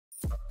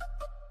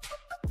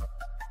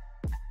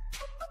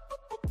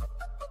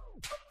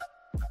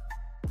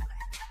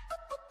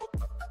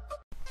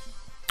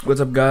What's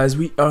up, guys?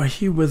 We are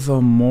here with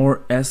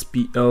more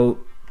SPL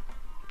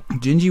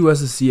Gingy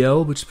vs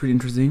Ciele, which is pretty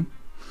interesting.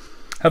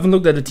 Haven't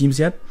looked at the teams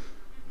yet.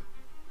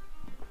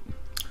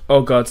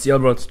 Oh god,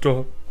 Ciele brought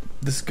straw.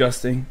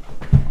 Disgusting.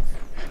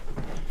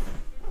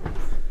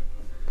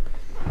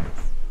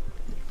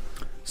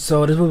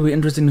 So this will be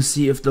interesting to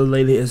see if the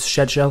lady is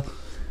Shell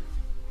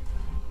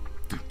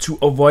to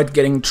avoid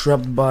getting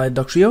trapped by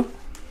Dokkerich.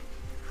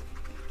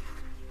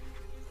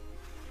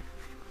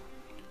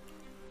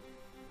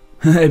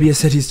 ABS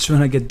said he's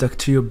trying to get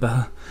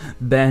Dokkerich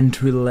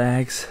banned.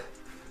 Relax.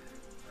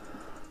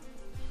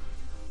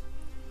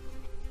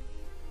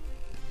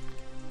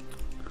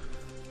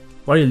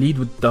 Why do you lead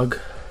with Doug?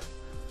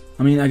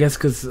 I mean, I guess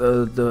because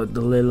the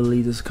little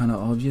lead is kind of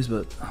obvious,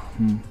 but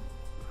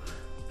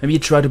maybe you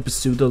try to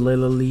pursue the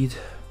little lead,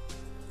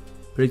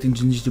 predicting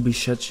Gingy to be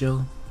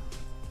Shell.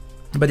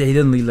 But yeah, he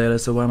didn't lead Layla,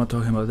 so why am I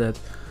talking about that?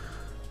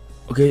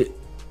 Okay,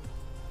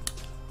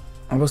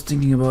 I was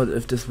thinking about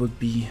if this would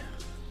be.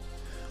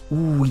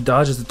 Ooh, he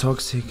dodges the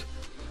Toxic.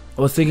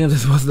 I was thinking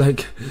this was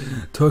like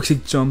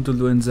Toxic jump to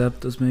Lure and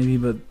Zapdos maybe,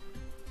 but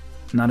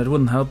nah, that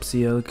wouldn't help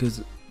Ciele,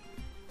 because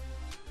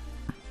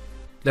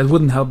that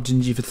wouldn't help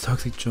Gingy if it's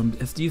Toxic jump.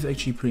 SD is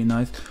actually pretty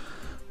nice,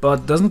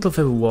 but doesn't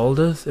Clefairy wall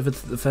this? If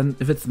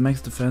it's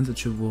max defense, it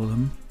should wall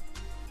him.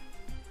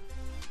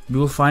 We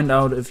will find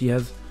out if he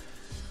has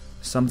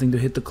something to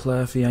hit the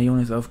Clef. Yeah, he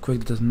only has Earthquake,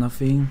 that does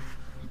nothing.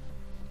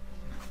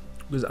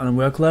 With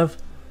Unaware Clef.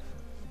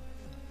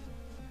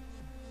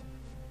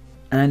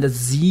 And a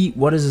Z,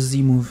 what is a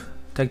Z move?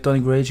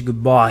 Tectonic Rage,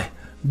 goodbye.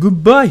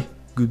 Goodbye!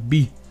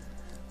 Goodbye.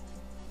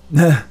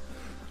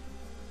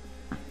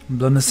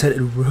 Blunder said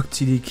it worked,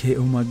 TDK,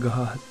 oh my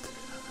god.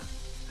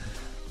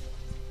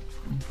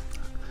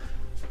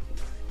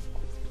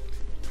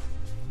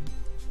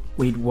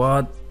 Wait,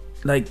 what?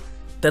 Like,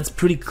 that's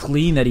pretty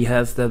clean that he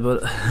has that,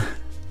 but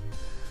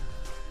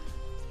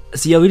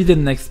see, I really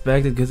didn't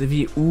expect it, because if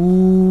he...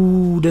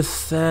 Ooh, the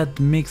sad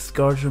mixed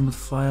Guardian with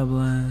Fire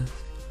Blast.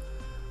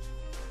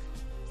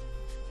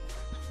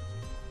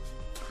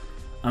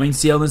 I mean,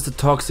 Ciele missed the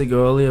Toxic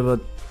earlier, but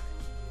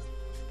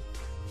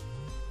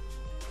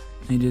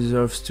he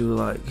deserves to,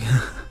 like,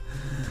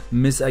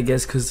 miss, I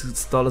guess, because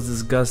stall is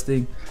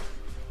disgusting.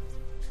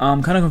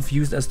 I'm kind of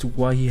confused as to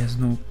why he has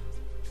no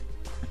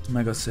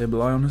Mega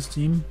Sableye on his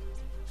team.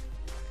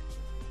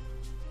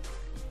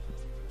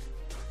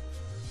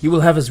 He will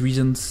have his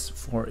reasons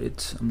for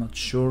it, I'm not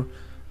sure.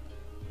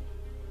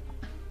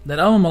 That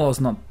Almamala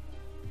is not...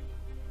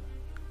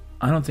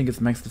 I don't think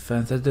it's max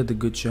defense, that did a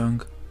good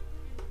chunk.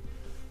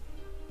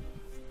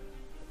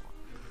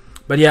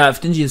 But yeah,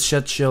 if Gingy is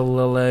Shell,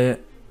 Lele,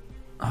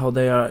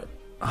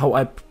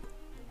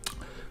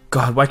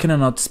 God, why can I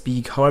not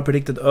speak? How I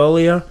predicted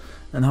earlier,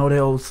 and how they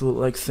also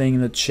like saying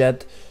in the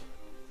chat,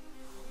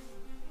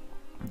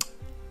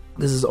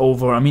 this is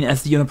over. I mean,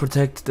 as the unit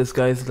protect, this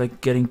guy is like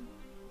getting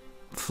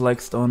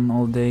flexed on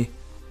all day.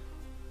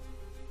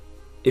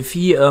 If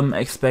he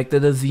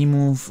expected a Z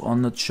move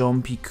on the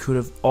Chomp, he could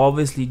have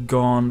obviously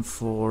gone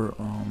for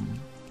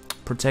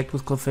protect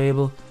with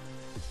Clefable.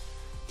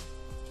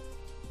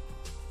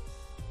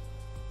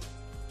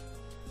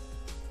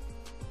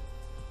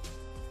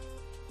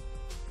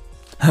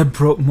 I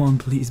broke Mon,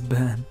 please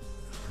ban.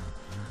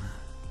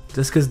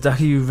 Just cause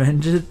Ducky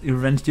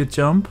revenged your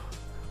jump?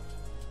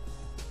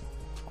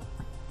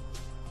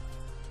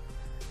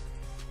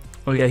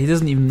 Oh yeah, he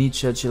doesn't even need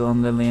Churchill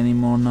on Lily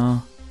anymore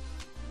now.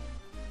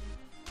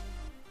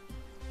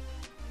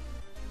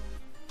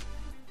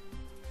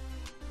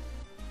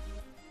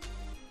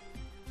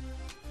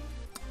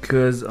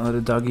 Cause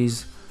the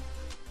doggies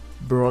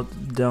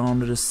brought down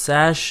to the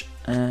Sash,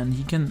 and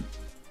he can...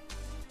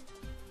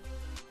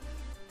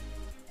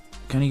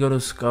 Can he go to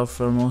Scarf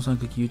Hermosa and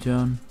click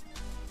U-turn?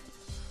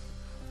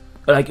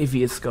 Like, if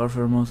he is Scarf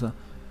Hermosa.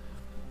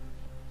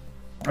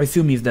 I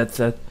assume he's that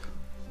set.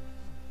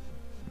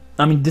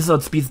 I mean, this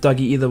outspeeds Dougie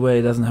either way,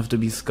 it doesn't have to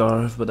be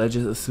Scarf, but I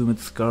just assume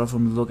it's Scarf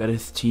from the look at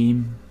his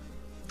team.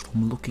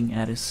 From looking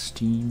at his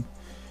team.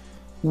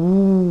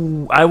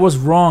 Ooh, I was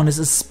wrong, this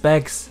is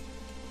Specs.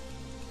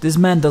 This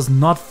man does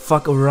not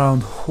fuck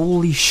around,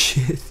 holy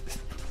shit.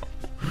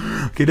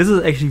 Okay, this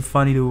is actually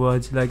funny to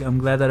watch, like, I'm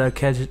glad that I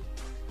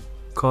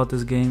caught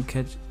this game,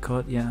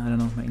 caught, yeah, I don't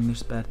know, my English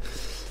is bad.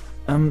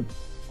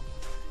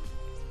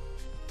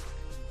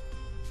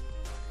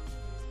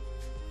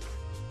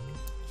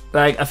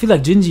 Like, I feel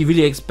like Gingy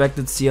really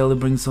expected Ciele to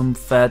bring some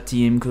fat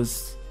team,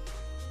 cause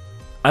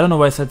I don't know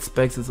why I said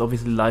Specs, it's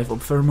obviously live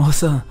up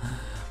Hermosa.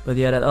 But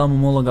yeah, that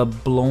Almamala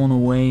got blown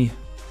away.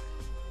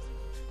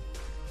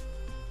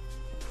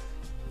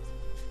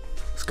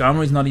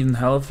 Skarmory is not even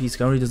healthy,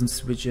 Skarmory doesn't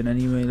switch in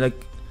anyway,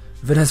 like,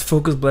 if it has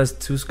Focus Blast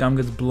too, Scam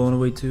gets blown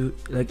away too.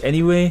 Like,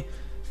 anyway,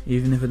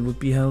 even if it would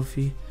be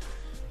healthy.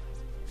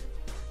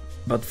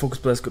 But Focus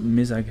Blast could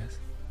miss, I guess.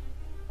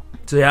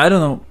 So yeah, I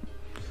don't know.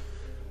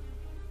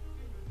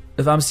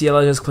 If I'm Ciele,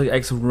 I just click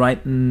X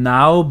right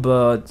now,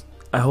 but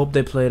I hope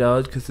they play it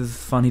out, because this is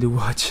funny to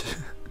watch.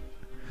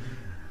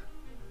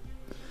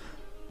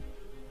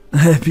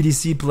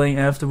 PDC playing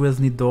after with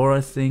Nidor,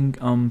 I think.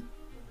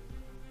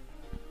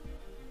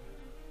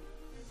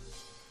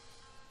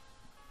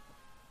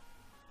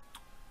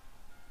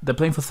 They're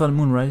playing for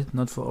Sun&Moon, right?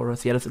 Not for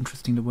Auras. Yeah, that's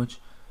interesting to watch.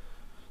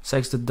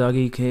 Sex the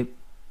Dougie, Cape.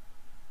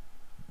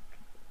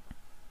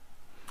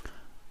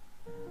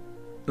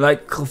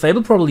 Like,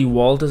 Fable probably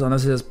Walters,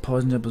 honestly, there's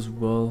Poison Jab as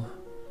well.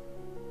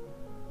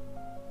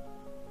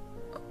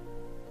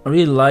 I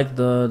really like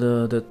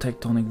the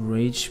Tectonic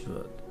Rage,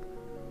 but...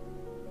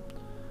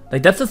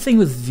 Like, that's the thing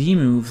with Z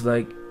moves,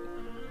 like...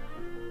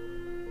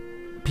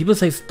 People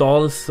say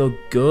Stall is so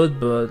good,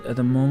 but at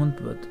the moment,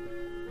 but...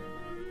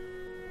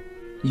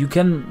 You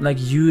can,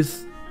 like,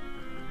 use...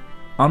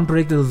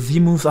 Unpredictable Z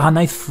moves. Ah,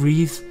 nice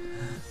freeze.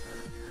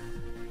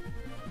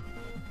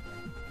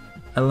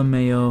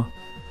 LMAO.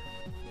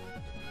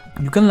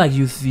 You can like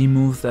use Z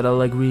moves that are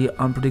like really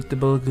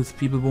unpredictable because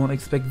people won't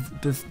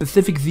expect the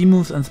specific Z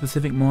moves and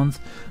specific mons,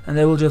 and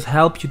they will just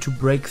help you to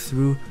break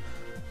through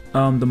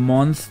the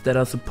mons that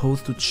are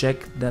supposed to check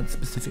that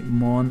specific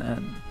mon,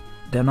 and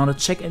they're not a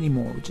check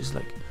anymore, which is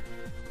like,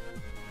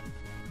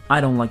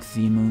 I don't like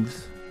Z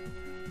moves,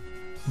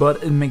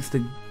 but it makes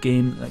the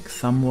game like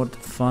somewhat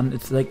fun.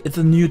 It's like, it's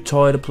a new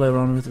toy to play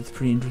around with. It's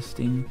pretty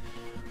interesting.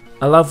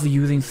 I love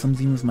using some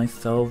Z moves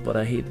myself, but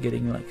I hate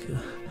getting like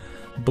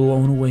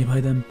blown away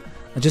by them.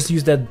 I just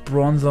used that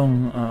bronze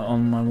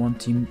on my one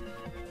team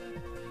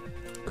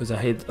because I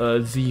hate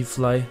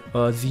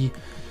Z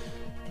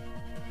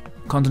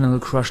Continental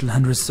Crush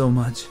Landers so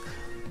much.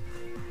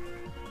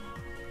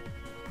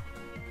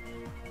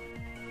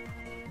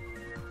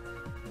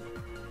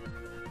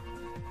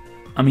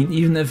 I mean,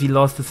 even if he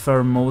lost his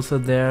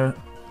Pheromosa there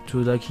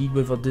to like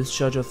Heatwave or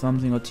Discharge or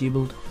something, or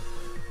T-Bolt,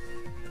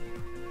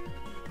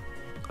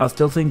 I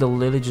still think the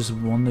Lily just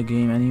won the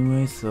game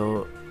anyway,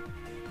 so...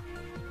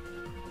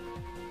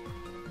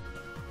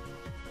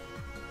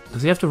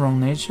 Does he have the wrong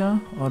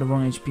nature or the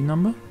wrong HP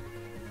number?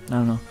 I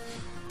don't know.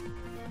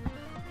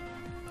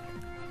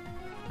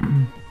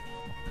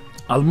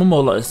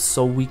 Almamola is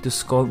so weak, the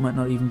Scald might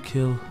not even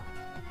kill.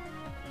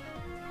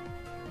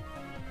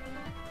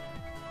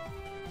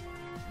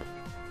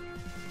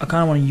 I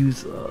kinda wanna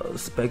use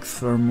Specs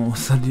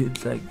Pheromosa,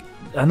 dude. Like,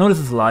 I know this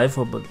is live,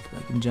 but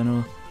like in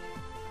general.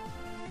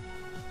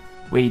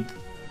 Wait.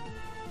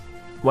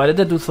 Why did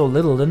that do so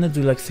little? Didn't it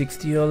do like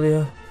 60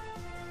 earlier?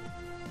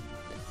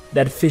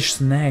 That fish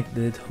snagged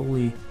it,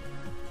 holy...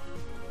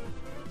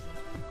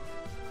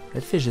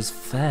 That fish is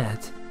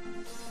fat.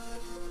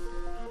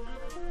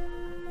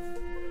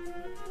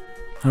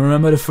 I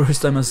remember the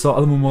first time I saw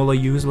Almamola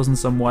used was in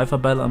some Wi-Fi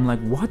battle. I'm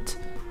like, what?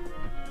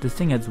 This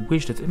thing has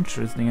wish, that's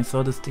interesting. I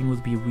thought this thing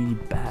would be really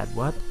bad,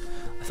 what?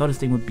 I thought this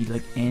thing would be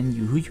like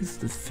NU. Who used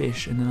this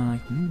fish? And then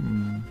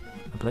I'm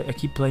like, I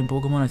keep playing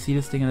Pokemon, I see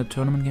this thing in a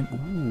tournament game.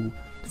 Ooh,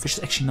 the fish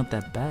is actually not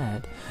that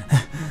bad.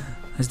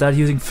 I started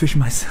using fish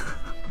myself.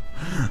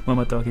 What am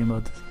I talking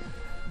about?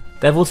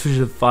 Devil's Fish is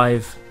a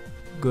 5.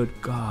 Good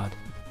God.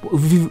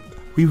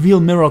 Reveal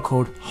Mirror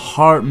Code.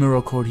 Hard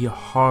Mirror Code here.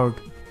 Hard.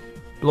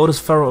 Blow this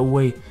Pharaoh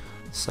away.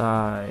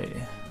 Sigh.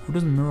 Who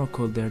doesn't Mirror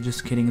Code there?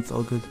 Just kidding, it's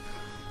all good.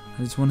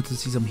 I just wanted to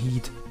see some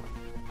heat.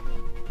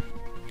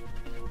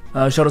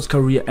 Shadow's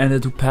career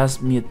ended, who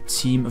passed me a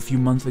team a few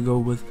months ago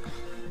with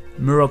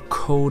Mirror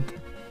Code.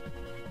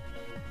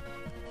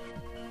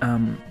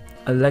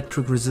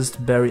 Electric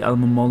Resist Berry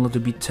Almamola to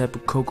beat Tapu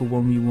Koko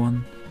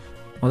 1v1.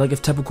 Or like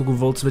if Tapu Koko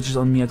Volt switches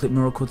on me, I click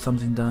Mirror Code,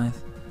 something dies.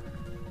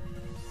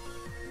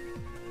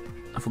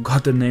 I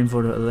forgot the name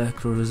for the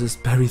Electro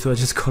Resist Berry, so I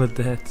just call it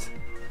that.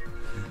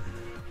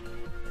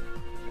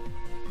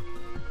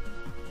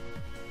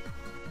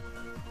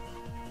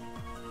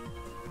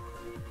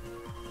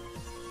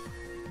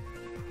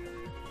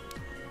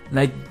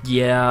 Like,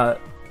 yeah,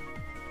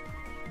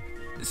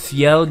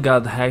 Ciele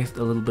got hacked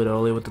a little bit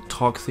earlier with the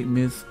Toxic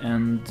Myth,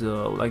 and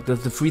like the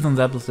freeze on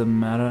Zapdos didn't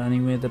matter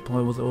anyway. That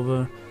point was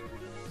over,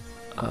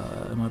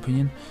 in my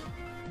opinion.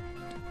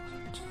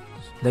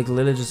 Like,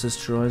 Lily just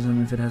destroys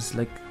him if it has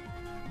like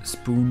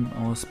Spoon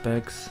or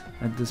Specs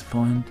at this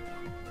point.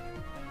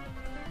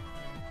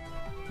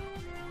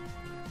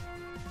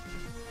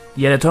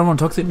 Yeah, the turn on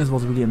Toxic Myth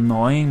was really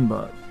annoying,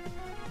 but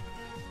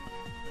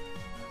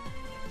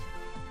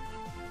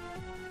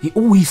he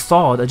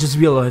thawed. I just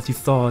realized he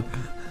thawed.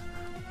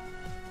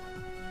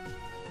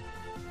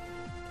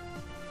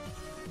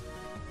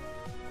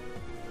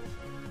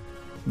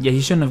 Yeah,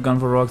 he shouldn't have gone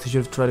for rocks. He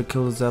should have tried to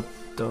kill the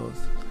Zapdos.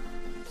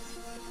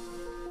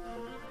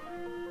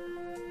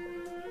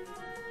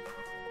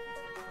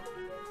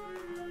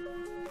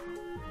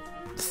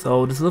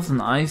 So this lives an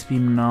Ice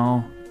Beam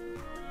now.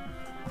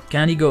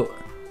 Can he go?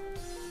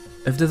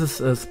 If this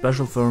is a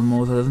special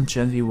Pheromosa, doesn't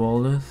chance he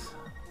wall this?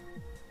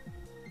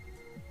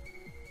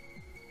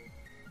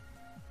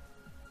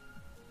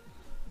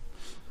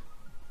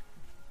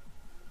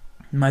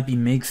 Might be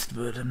mixed,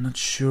 but I'm not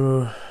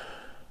sure.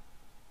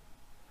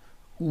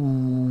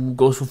 Ooh,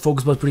 goes for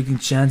focus but predicting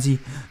Chansey.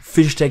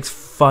 Fish takes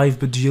 5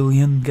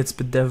 bajillion, gets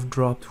Bedev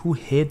dropped. Who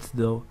hit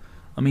though?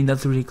 I mean,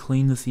 that's really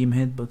clean to see him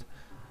hit, but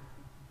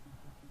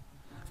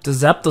if the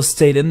Zapdos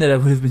stayed in there,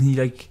 that would have been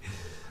like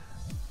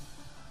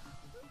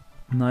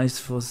nice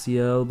for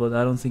Ciele, but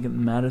I don't think it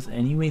matters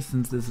anyway,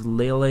 since this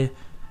Lele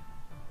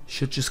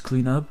should just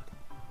clean up.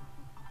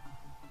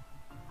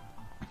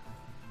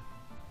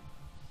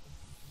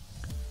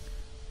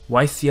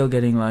 Why is Ciele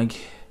getting like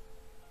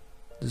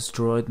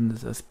destroyed in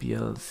this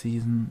SPL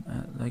season?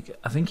 Like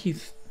I think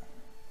he's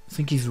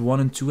 1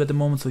 and 2 at the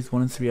moment, so he's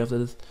 1 and 3 after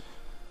this.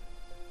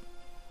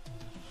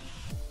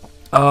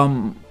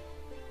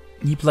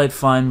 He played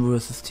fine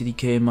versus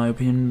TDK in my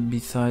opinion,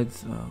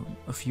 besides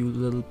a few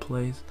little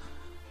plays.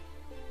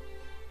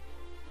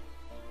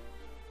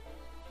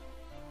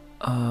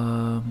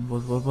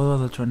 What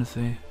was I trying to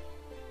say?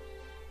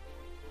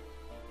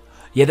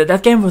 Yeah,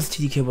 that game versus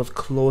TDK was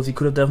close. He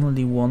could have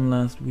definitely won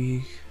last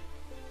week.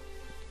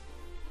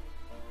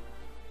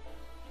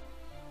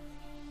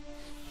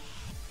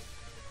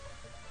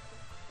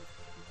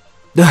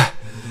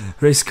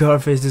 Ray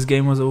Scarface, this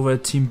game was over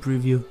at team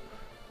preview.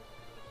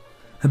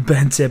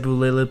 Ban Taboo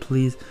Lele,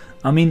 please.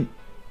 I mean,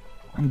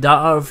 there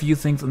are a few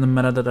things in the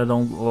meta that I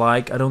don't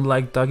like. I don't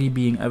like Dougie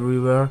being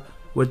everywhere.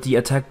 With the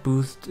attack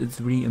boost,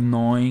 it's really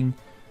annoying.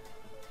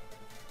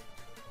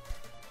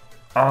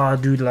 Ah,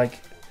 dude, like...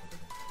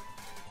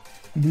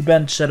 We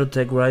banned Shadow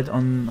Tech, right?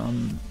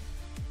 On...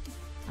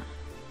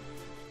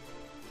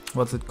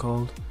 What's it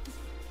called?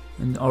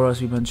 In Auras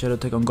we banned Shadow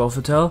Tech on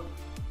Golfatel.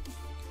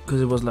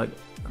 Because it was like...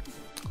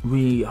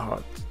 really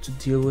hard to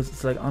deal with.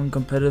 It's like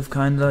uncompetitive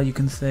kinda, you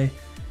can say.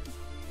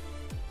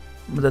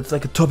 But that's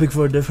like a topic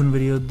for a different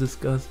video to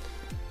discuss.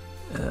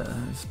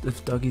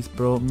 If Dougie's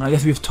broken. I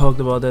guess we've talked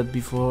about that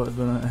before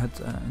when I had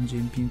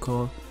NJP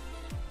call.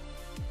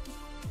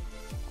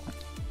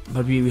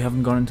 But we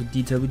haven't gone into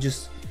detail. We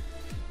just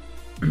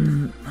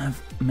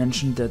have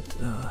mentioned that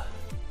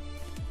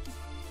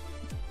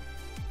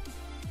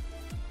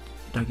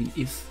Dougie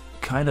is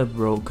kinda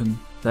broken.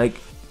 Like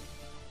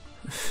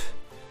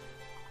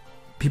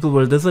people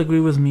will disagree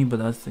with me,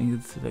 but I think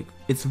it's like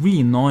it's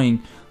really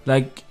annoying.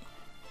 Like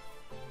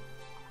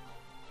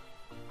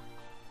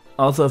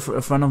also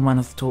a friend of mine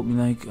has told me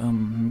like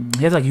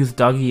he has like used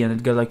Dougie and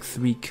it got like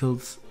 3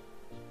 kills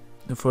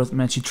the first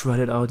match he tried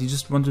it out. He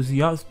just wanted to see,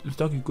 yeah, is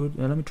Dougie good?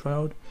 Yeah, let me try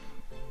out.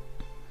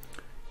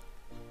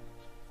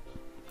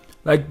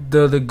 Like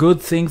the good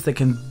things that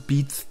can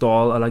beat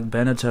stall are like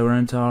Banner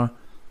Tyranitar,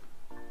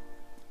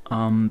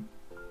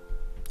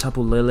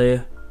 Tapu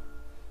Lele.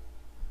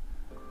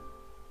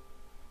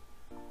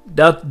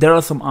 There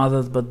are some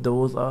others, but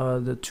those are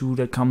the 2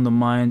 that come to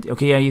mind.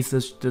 Okay, yeah, he's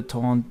the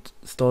taunt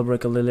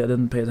Stallbreaker Lily. I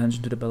didn't pay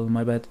attention to the battle,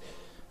 my bad.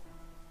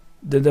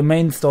 The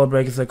main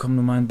Stallbreakers that come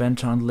to mind,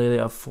 Banta and Lily,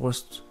 are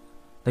forced.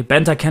 Like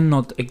Banta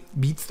cannot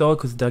beat Stall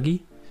because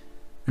Dougie,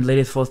 and Lily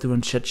is forced to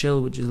run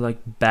Chill, which is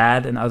like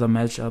bad in other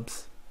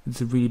matchups.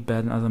 It's really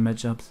bad in other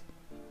matchups.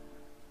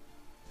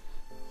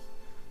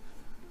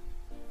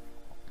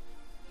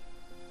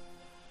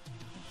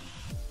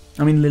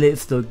 I mean, Lily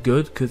is still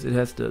good because it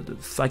has the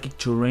psychic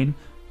terrain,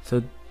 so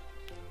it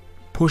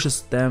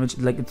pushes damage.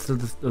 Like it still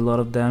does a lot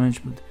of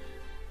damage, but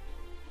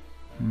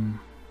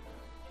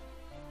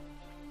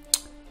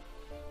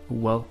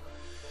well,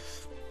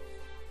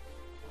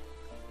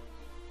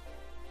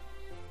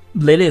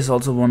 Lele is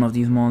also one of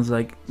these mons.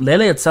 Like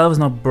Lele itself is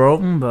not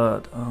broken,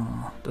 but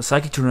the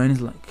psychic terrain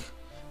is like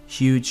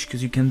huge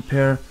because you can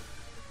pair,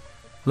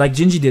 like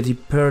Gingy did. He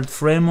paired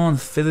Fremons,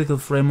 physical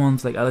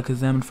Fremons like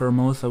Alakazam and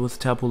Pheromosa with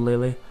Tapu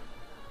Lele.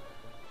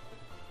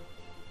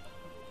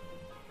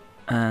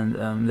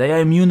 And they are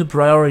immune to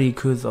priority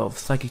because of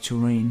psychic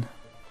terrain.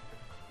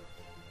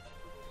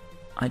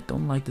 I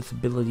don't like this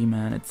ability,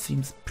 man. It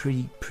seems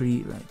pretty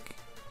like,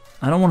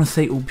 I don't want to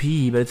say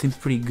OP, but it seems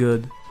pretty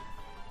good.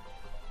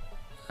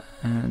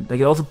 And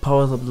like it also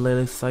powers up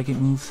Lele's psychic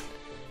moves.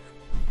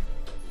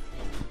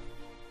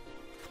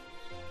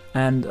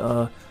 And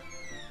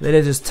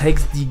Lele just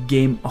takes the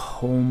game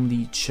home.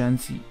 The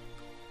Chansey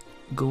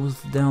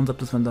goes down, up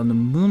this one down the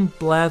Moon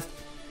Blast,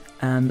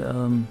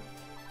 and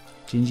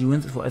Gingy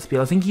wins for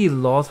SPL. I think he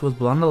lost with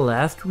Blunder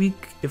last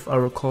week, if I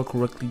recall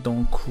correctly.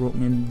 Don't quote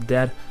me on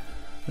that.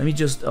 Let me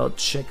just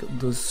check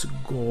the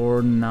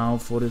score now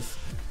for this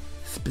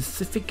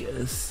specific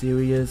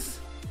series.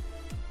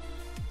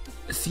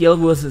 Ciele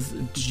versus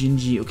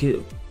Gingy. Okay,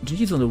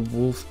 Gingy's on the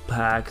Wolf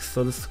Pack,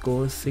 so the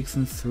score is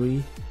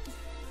 6-3.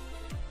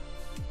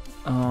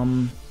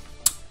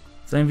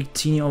 Same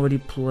Victini already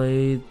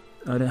played.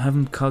 I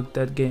haven't calced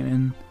that game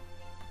in.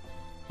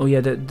 Oh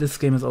yeah, this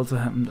game has also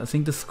happened. I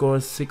think the score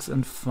is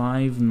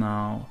 6-5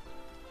 now.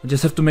 I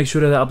just have to make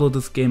sure that I upload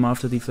this game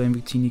after the Flame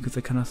Victini because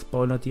I kind of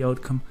spoiled the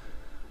outcome.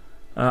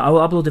 I will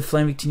upload the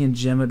Flame Victini and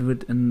Gem it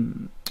with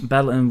in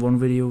Battle in one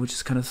video, which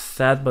is kind of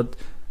sad, but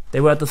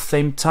they were at the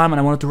same time and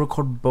I wanted to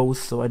record both,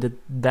 so I did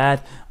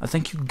that. I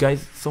thank you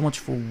guys so much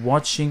for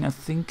watching. I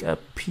think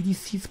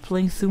PDC is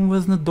playing soon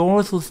with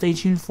Nador, so stay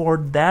tuned for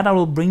that. I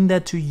will bring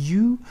that to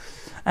you.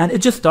 And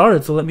it just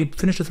started, so let me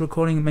finish this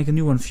recording and make a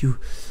new one for you.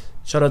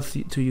 Shout out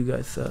to you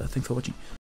guys. Thanks for watching.